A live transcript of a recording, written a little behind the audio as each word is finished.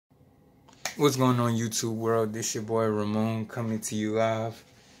What's going on, YouTube world? This your boy Ramon coming to you live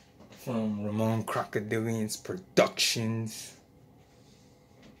from Ramon Crocodilians Productions.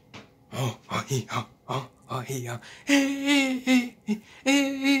 Oh, he, hey, hey, hey,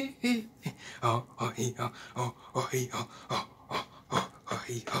 hey, hey. He,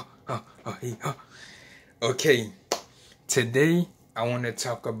 he, Okay, today I want to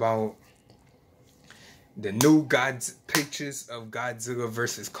talk about the new pictures of Godzilla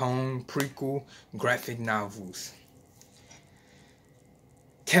vs. Kong prequel graphic novels.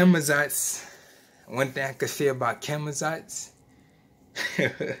 Camazotz, one thing I could say about Camazotz,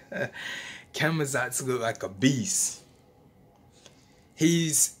 Camazotz look like a beast.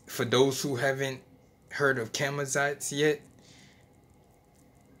 For those who haven't heard of Camazotz yet,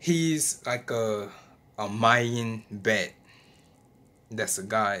 he's like a Mayan bat. That's a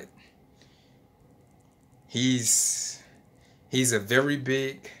god. He's a very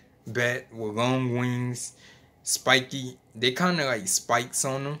big bat with long wings, spiky. They kind of like spikes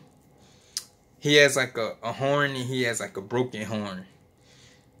on him. He has like a horn, and he has like a broken horn.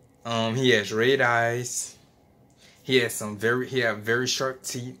 He has red eyes. He have very sharp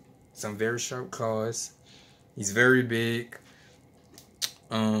teeth, some very sharp claws. He's very big.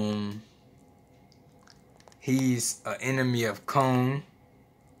 He's an enemy of Kong.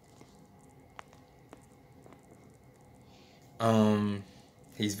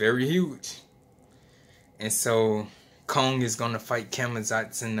 He's very huge. And so Kong is gonna fight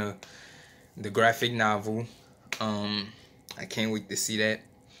Camazotz in the graphic novel. I can't wait to see that.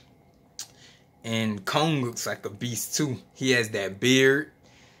 And Kong looks like a beast too. He has that beard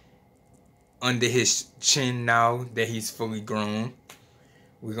under his chin now that he's fully grown.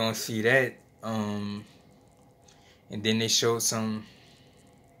 We're gonna see that. And then they showed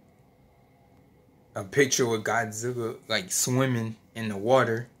a picture with Godzilla like swimming in the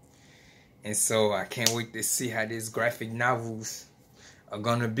water. And so I can't wait to see how these graphic novels are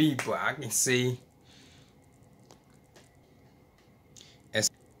gonna be. But I can say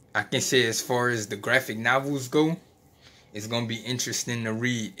as far as the graphic novels go, it's gonna be interesting to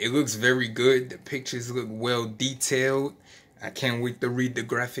read. It looks very good. The pictures look well detailed. I can't wait to read the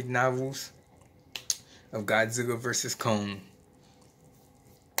graphic novels of Godzilla vs. Kong.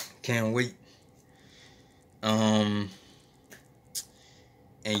 Can't wait.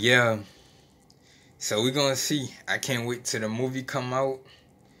 And yeah, so we're gonna see. I can't wait till the movie come out.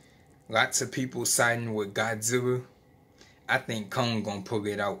 Lots of people siding with Godzilla. I think Kong gonna pull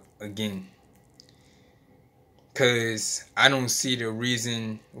it out again, cause I don't see the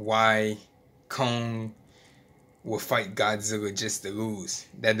reason why Kong will fight Godzilla just to lose.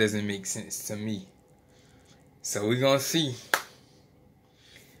 That doesn't make sense to me. So we're gonna see.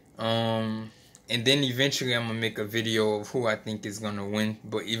 And then eventually I'm gonna make a video of who I think is gonna win.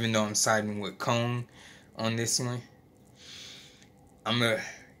 But even though I'm siding with Kong on this one, I'm gonna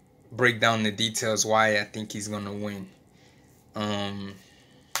break down the details why I think he's gonna win. And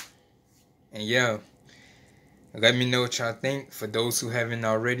yeah, let me know what y'all think. For those who haven't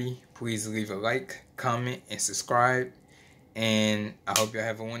already, please leave a like, comment, and subscribe. And I hope y'all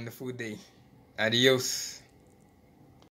have a wonderful day. Adios.